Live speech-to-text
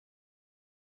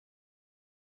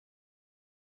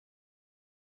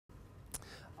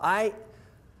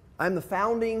I'm the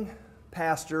founding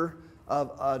pastor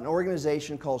of an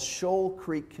organization called Shoal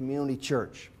Creek Community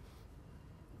Church.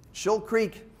 Shoal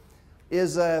Creek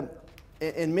is,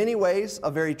 in many ways, a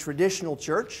very traditional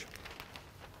church.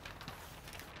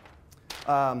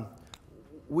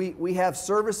 We have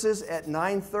services at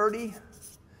 9:30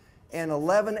 and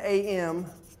 11 a.m.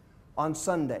 on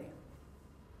Sunday.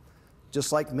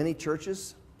 Just like many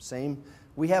churches, same.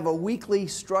 We have a weekly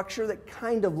structure that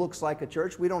kind of looks like a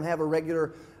church. We don't have a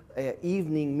regular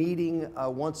evening meeting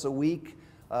once a week,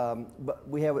 but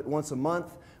we have it once a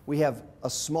month. We have a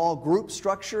small group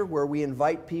structure where we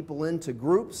invite people into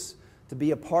groups to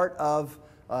be a part of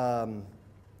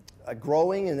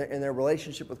growing in their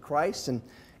relationship with Christ. And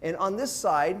on this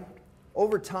side,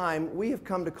 over time, we have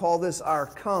come to call this our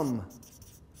come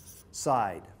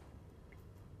side.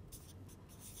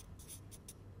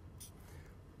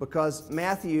 Because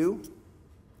Matthew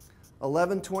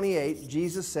 11:28,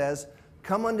 Jesus says,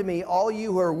 "Come unto me, all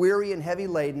you who are weary and heavy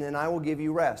laden, and I will give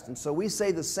you rest." And so we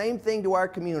say the same thing to our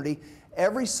community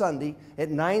every Sunday at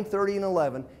 9:30 and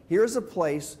 11. Here's a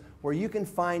place where you can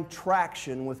find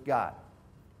traction with God.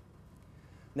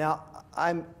 Now,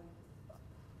 a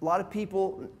lot of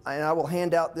people, and I will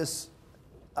hand out this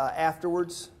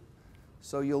afterwards,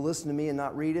 so you'll listen to me and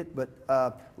not read it, but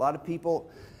a lot of people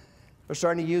are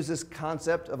starting to use this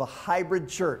concept of a hybrid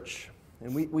church.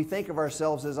 And we think of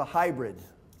ourselves as a hybrid.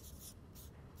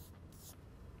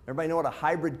 Everybody know what a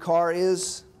hybrid car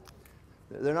is?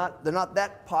 They're not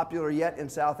that popular yet in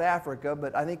South Africa,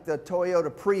 but I think the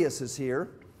Toyota Prius is here.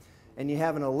 And you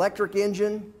have an electric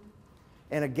engine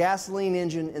and a gasoline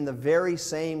engine in the very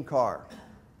same car.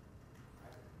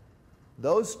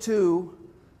 Those two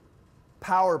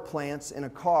power plants in a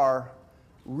car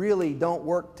really don't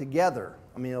work together.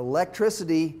 I mean,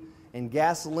 electricity and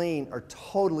gasoline are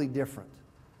totally different.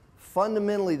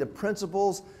 Fundamentally, the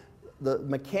principles, the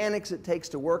mechanics it takes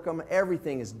to work them,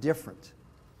 everything is different.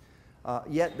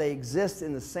 Yet they exist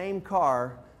in the same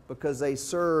car because they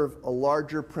serve a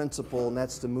larger principle, and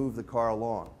that's to move the car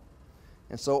along.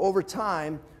 And so over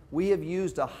time, we have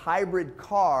used a hybrid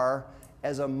car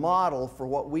as a model for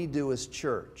what we do as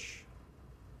church.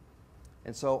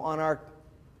 And so on our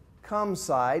come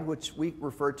side, which we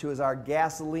refer to as our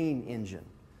gasoline engine,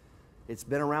 it's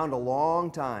been around a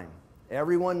long time.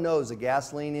 Everyone knows a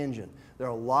gasoline engine. There are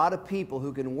a lot of people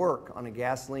who can work on a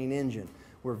gasoline engine.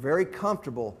 We're very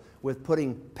comfortable with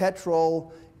putting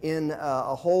petrol in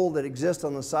a hole that exists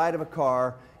on the side of a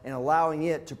car and allowing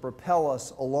it to propel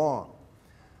us along.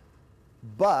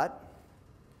 But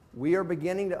we are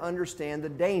beginning to understand the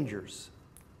dangers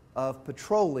of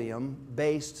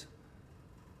petroleum-based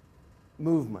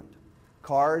movement.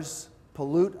 Cars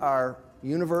pollute our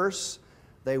universe.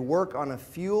 They work on a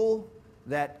fuel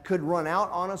that could run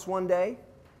out on us one day,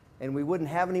 and we wouldn't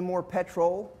have any more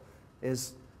petrol.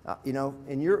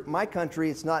 In my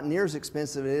country, it's not near as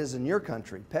expensive as it is in your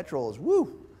country. Petrol is,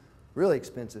 really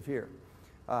expensive here.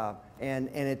 And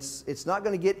it's not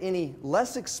going to get any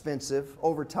less expensive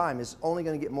over time. It's only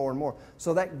going to get more and more.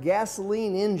 So that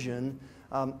gasoline engine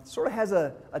sort of has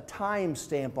a time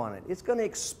stamp on it. It's going to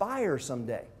expire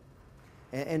someday.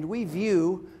 And we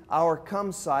view our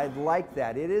come side like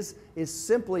that. It is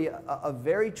simply a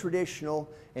very traditional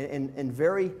and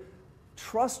very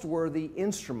trustworthy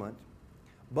instrument,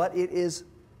 but it is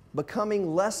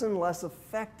becoming less and less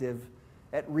effective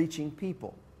at reaching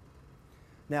people.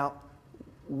 Now,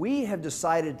 we have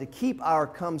decided to keep our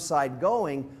come side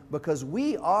going because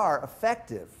we are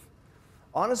effective.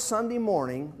 On a Sunday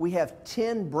morning, we have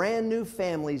 10 brand new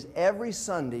families every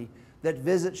Sunday that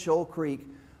visit Shoal Creek.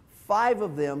 5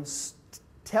 of them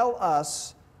tell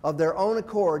us of their own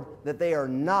accord that they are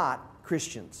not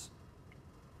Christians.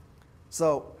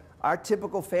 So our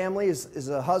typical family is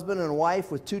a husband and a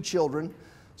wife with 2 children.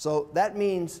 So that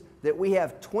means that we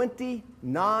have 20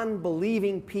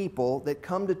 non-believing people that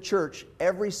come to church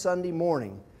every Sunday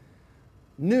morning.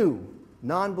 New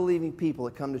non-believing people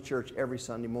that come to church every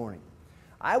Sunday morning.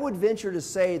 I would venture to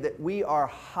say that we are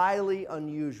highly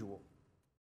unusual.